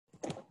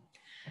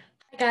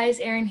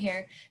guys, Erin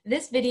here.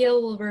 This video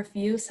will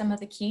review some of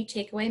the key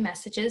takeaway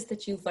messages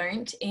that you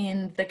learned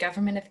in the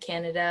Government of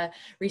Canada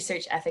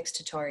Research Ethics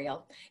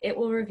tutorial. It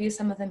will review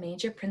some of the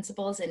major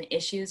principles and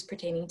issues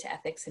pertaining to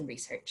ethics in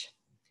research.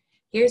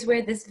 Here's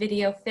where this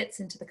video fits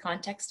into the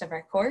context of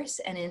our course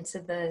and into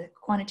the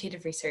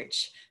quantitative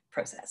research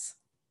process.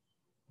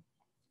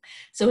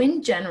 So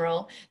in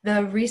general,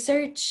 the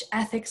research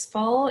ethics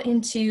fall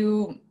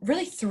into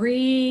really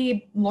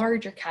three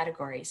larger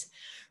categories.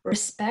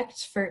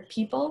 Respect for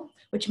people,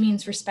 which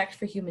means respect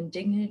for human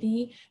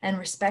dignity and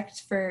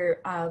respect for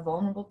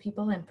vulnerable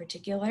people in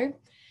particular.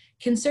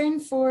 Concern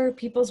for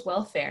people's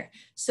welfare.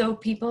 So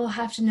people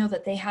have to know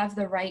that they have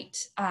the right,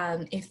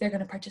 if they're going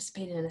to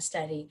participate in a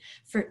study,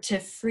 to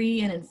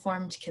free and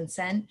informed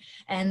consent,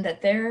 and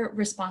that their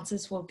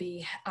responses will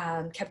be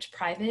kept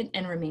private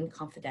and remain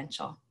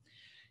confidential.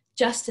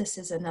 Justice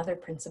is another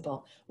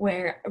principle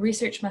where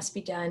research must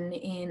be done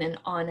in an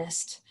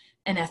honest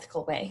and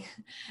ethical way.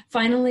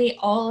 Finally,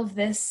 all of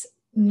this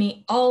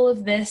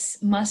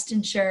must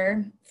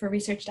ensure for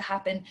research to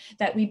happen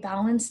that we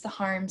balance the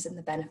harms and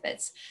the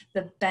benefits.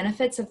 The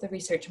benefits of the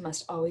research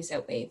must always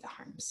outweigh the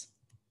harms.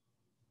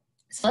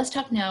 So let's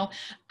talk now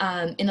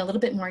in a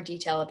little bit more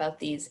detail about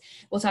these.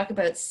 We'll talk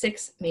about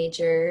 6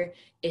 major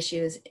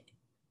issues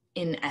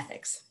in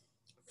ethics.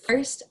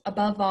 First,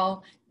 above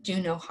all,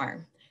 do no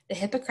harm. The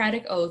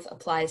Hippocratic Oath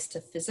applies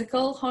to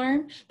physical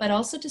harm, but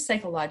also to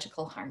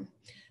psychological harm.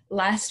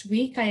 Last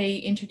week,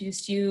 I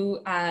introduced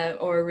you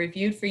or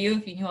reviewed for you,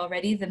 if you knew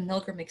already, the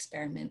Milgram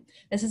experiment.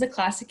 This is a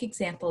classic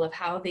example of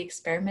how the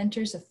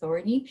experimenter's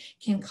authority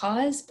can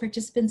cause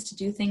participants to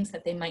do things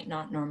that they might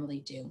not normally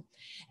do.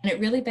 And it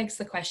really begs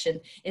the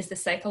question, is the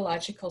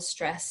psychological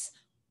stress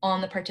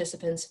on the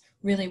participants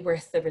really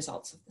worth the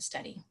results of the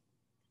study?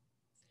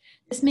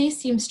 This may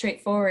seem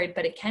straightforward,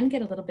 but it can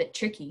get a little bit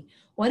tricky.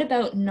 What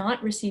about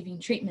not receiving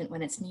treatment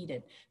when it's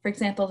needed? For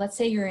example, let's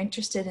say you're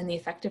interested in the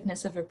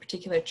effectiveness of a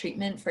particular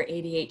treatment for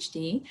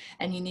ADHD,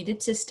 and you needed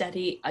to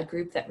study a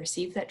group that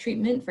received that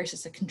treatment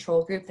versus a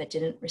control group that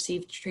didn't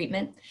receive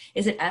treatment.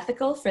 Is it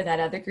ethical for that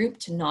other group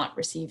to not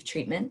receive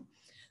treatment?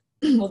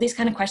 Well, these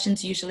kind of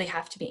questions usually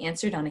have to be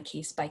answered on a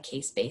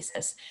case-by-case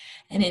basis.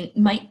 And it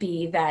might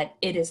be that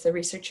it is the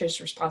researcher's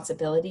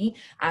responsibility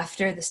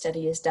after the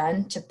study is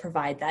done to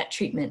provide that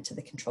treatment to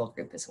the control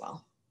group as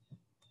well.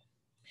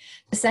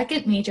 The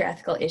second major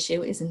ethical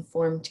issue is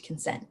informed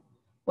consent.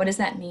 What does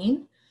that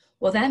mean?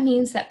 Well, that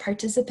means that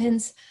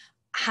participants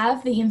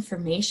have the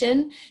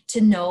information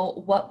to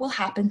know what will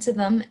happen to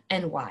them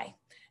and why.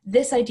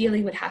 This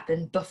ideally would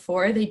happen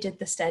before they did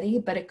the study,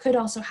 but it could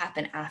also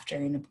happen after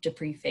in a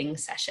debriefing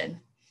session.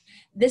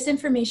 This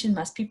information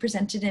must be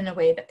presented in a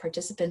way that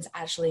participants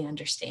actually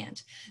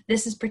understand.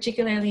 This is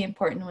particularly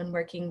important when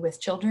working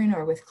with children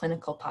or with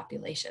clinical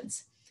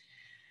populations.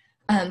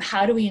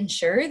 How do we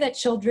ensure that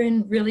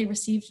children really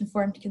received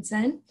informed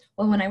consent?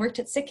 Well, when I worked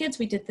at Sick Kids,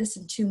 we did this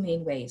in 2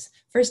 main ways.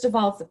 First of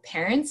all, the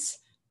parents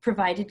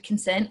provided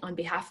consent on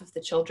behalf of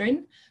the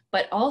children,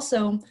 but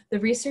also the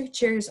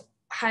researchers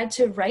had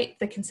to write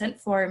the consent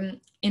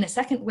form in a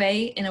second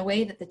way, in a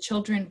way that the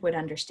children would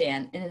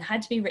understand, and it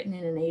had to be written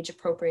in an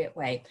age-appropriate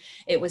way.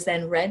 It was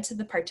then read to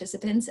the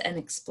participants and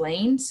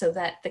explained so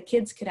that the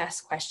kids could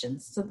ask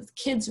questions, so that the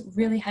kids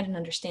really had an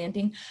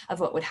understanding of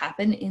what would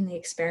happen in the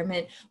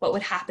experiment, what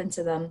would happen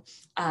to them,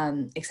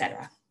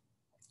 etc.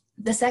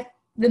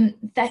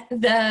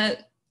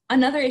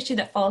 Another issue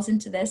that falls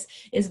into this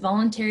is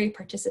voluntary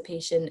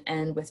participation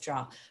and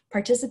withdrawal.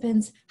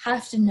 Participants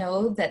have to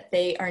know that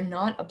they are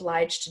not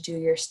obliged to do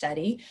your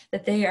study,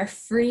 that they are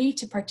free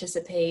to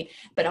participate,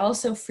 but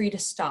also free to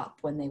stop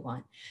when they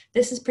want.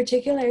 This is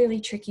particularly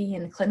tricky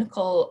in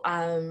clinical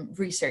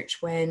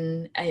research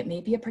when it may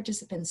be a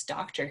participant's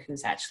doctor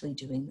who's actually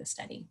doing the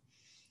study.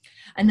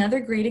 Another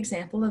great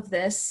example of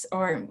this,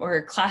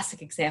 or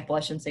classic example,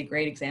 I shouldn't say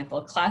great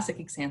example, classic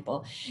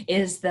example,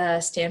 is the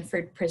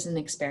Stanford prison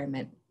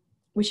experiment,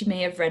 which you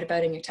may have read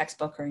about in your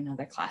textbook or in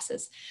other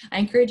classes. I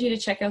encourage you to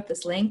check out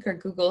this link or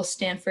Google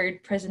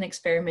Stanford prison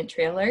experiment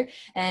trailer,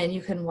 and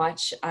you can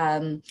watch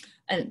an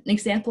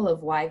example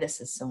of why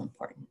this is so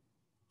important.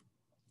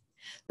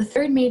 The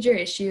third major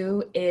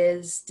issue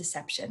is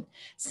deception.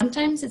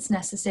 Sometimes it's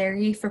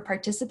necessary for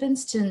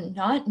participants to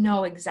not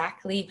know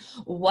exactly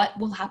what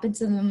will happen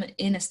to them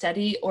in a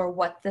study or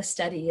what the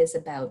study is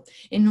about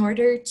in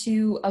order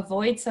to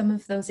avoid some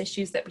of those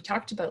issues that we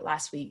talked about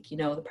last week, you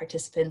know, the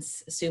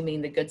participants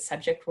assuming the good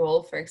subject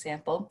role, for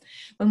example,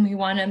 when we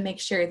want to make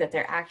sure that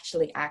they're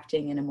actually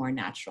acting in a more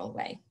natural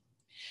way.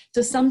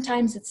 So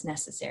sometimes it's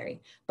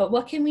necessary, but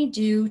what can we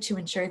do to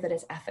ensure that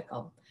it's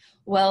ethical?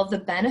 Well, the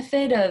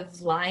benefit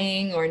of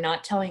lying or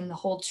not telling the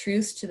whole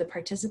truth to the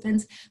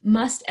participants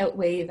must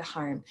outweigh the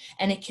harm.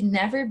 And it can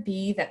never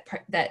be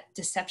that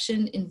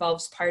deception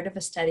involves part of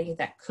a study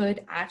that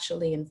could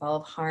actually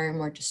involve harm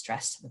or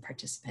distress to the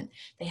participant.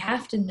 They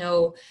have to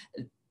know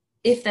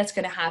if that's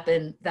going to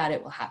happen, that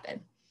it will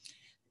happen.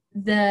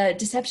 The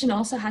deception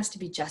also has to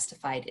be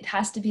justified. It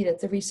has to be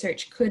that the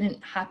research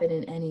couldn't happen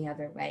in any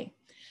other way.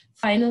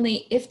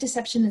 Finally, if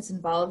deception is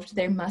involved,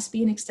 there must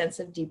be an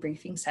extensive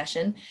debriefing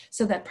session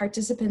so that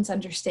participants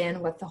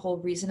understand what the whole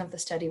reason of the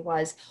study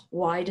was,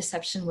 why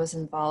deception was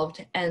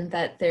involved, and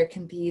that there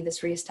can be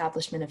this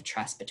reestablishment of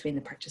trust between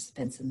the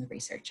participants and the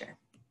researcher.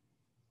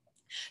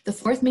 The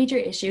fourth major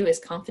issue is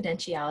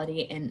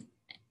confidentiality and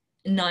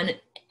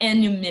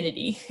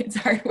non-anonymity. It's a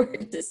hard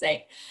word to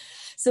say.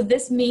 So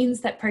this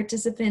means that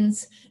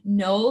participants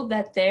know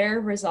that their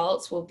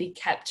results will be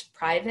kept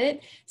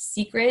private,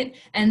 secret,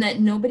 and that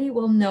nobody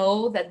will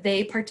know that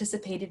they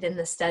participated in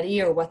the study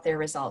or what their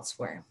results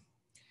were.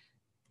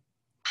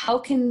 How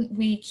can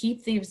we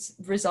keep these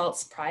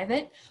results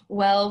private?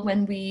 Well,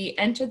 when we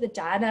enter the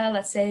data,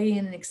 let's say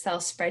in an Excel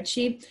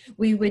spreadsheet,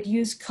 we would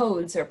use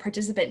codes or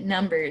participant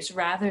numbers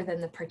rather than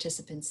the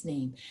participant's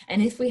name.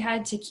 And if we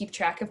had to keep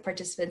track of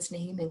participant's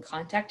name and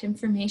contact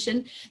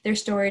information, they're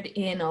stored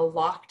in a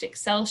locked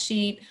Excel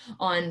sheet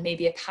on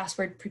maybe a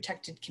password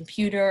protected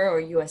computer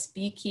or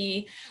USB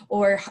key,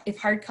 or if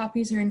hard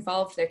copies are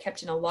involved, they're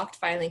kept in a locked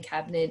filing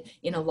cabinet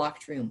in a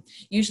locked room.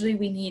 Usually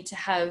we need to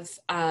have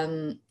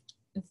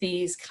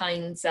these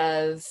kinds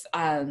of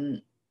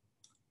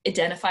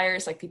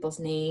identifiers like people's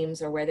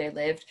names or where they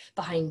lived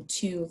behind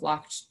 2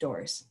 locked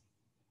doors.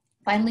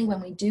 Finally, when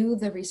we do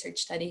the research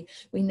study,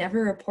 we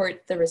never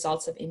report the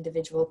results of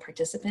individual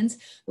participants.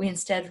 We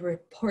instead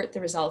report the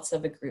results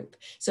of a group.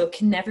 So it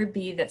can never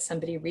be that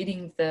somebody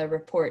reading the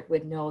report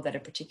would know that a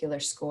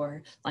particular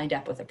score lined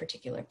up with a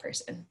particular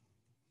person.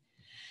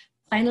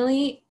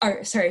 Finally,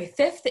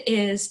 fifth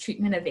is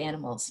treatment of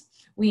animals.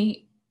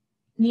 We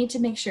need to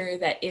make sure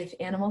that if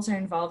animals are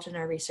involved in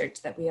our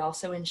research, that we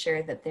also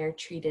ensure that they're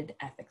treated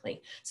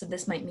ethically. So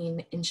this might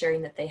mean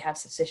ensuring that they have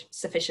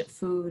sufficient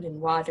food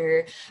and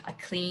water, a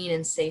clean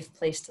and safe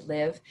place to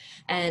live,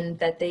 and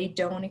that they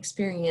don't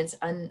experience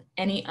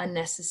any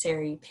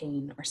unnecessary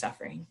pain or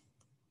suffering.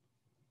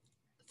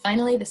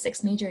 Finally, the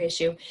sixth major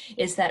issue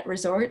is that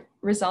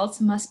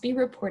results must be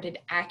reported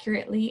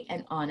accurately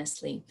and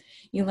honestly.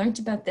 You learned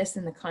about this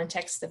in the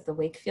context of the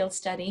Wakefield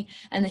study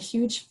and the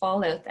huge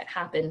fallout that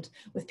happened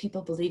with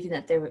people believing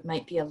that there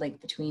might be a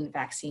link between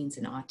vaccines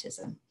and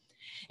autism.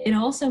 It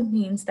also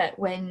means that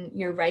when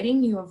you're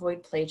writing, you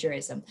avoid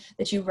plagiarism,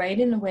 that you write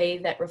in a way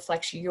that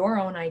reflects your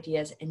own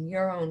ideas and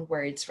your own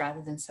words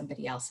rather than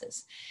somebody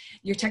else's.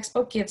 Your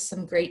textbook gives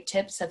some great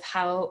tips of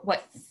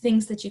what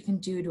things that you can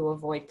do to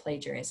avoid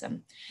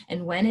plagiarism.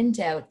 And when in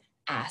doubt,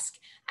 ask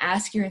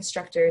your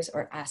instructors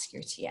or ask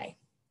your TA.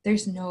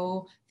 There's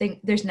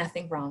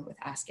nothing wrong with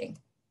asking.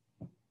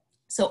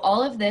 So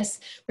all of this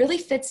really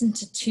fits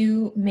into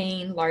 2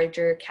 main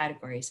larger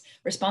categories: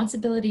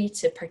 responsibility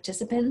to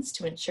participants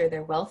to ensure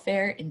their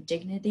welfare and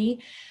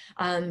dignity,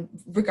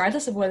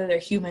 regardless of whether they're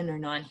human or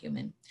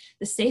non-human.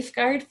 The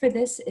safeguard for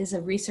this is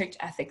a research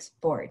ethics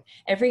board.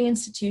 Every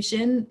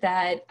institution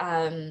that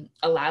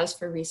allows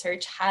for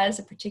research has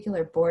a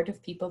particular board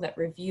of people that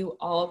review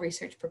all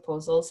research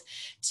proposals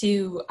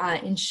to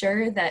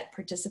ensure that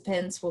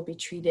participants will be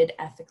treated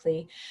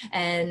ethically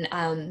and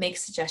make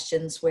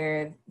suggestions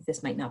where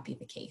this might not be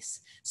the case.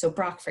 So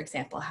Brock, for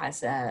example,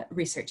 has a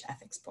research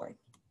ethics board.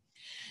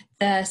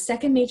 The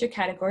second major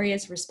category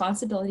is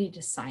responsibility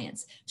to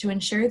science, to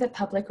ensure that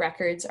public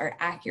records are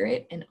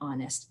accurate and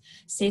honest.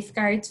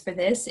 Safeguards for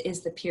this is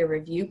the peer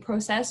review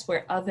process,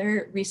 where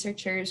other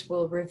researchers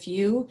will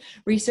review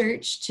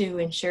research to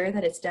ensure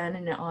that it's done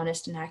in an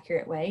honest and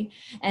accurate way.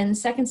 And the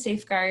second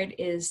safeguard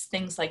is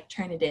things like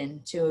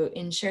Turnitin, to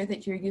ensure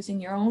that you're using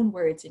your own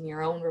words in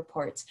your own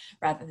reports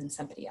rather than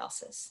somebody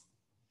else's.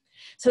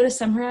 So to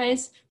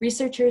summarize,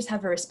 researchers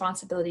have a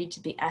responsibility to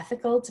be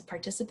ethical to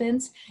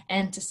participants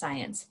and to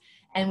science.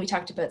 And we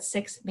talked about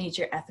 6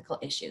 major ethical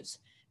issues.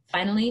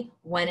 Finally,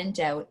 when in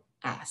doubt,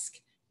 ask.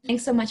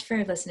 Thanks so much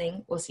for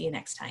listening. We'll see you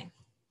next time.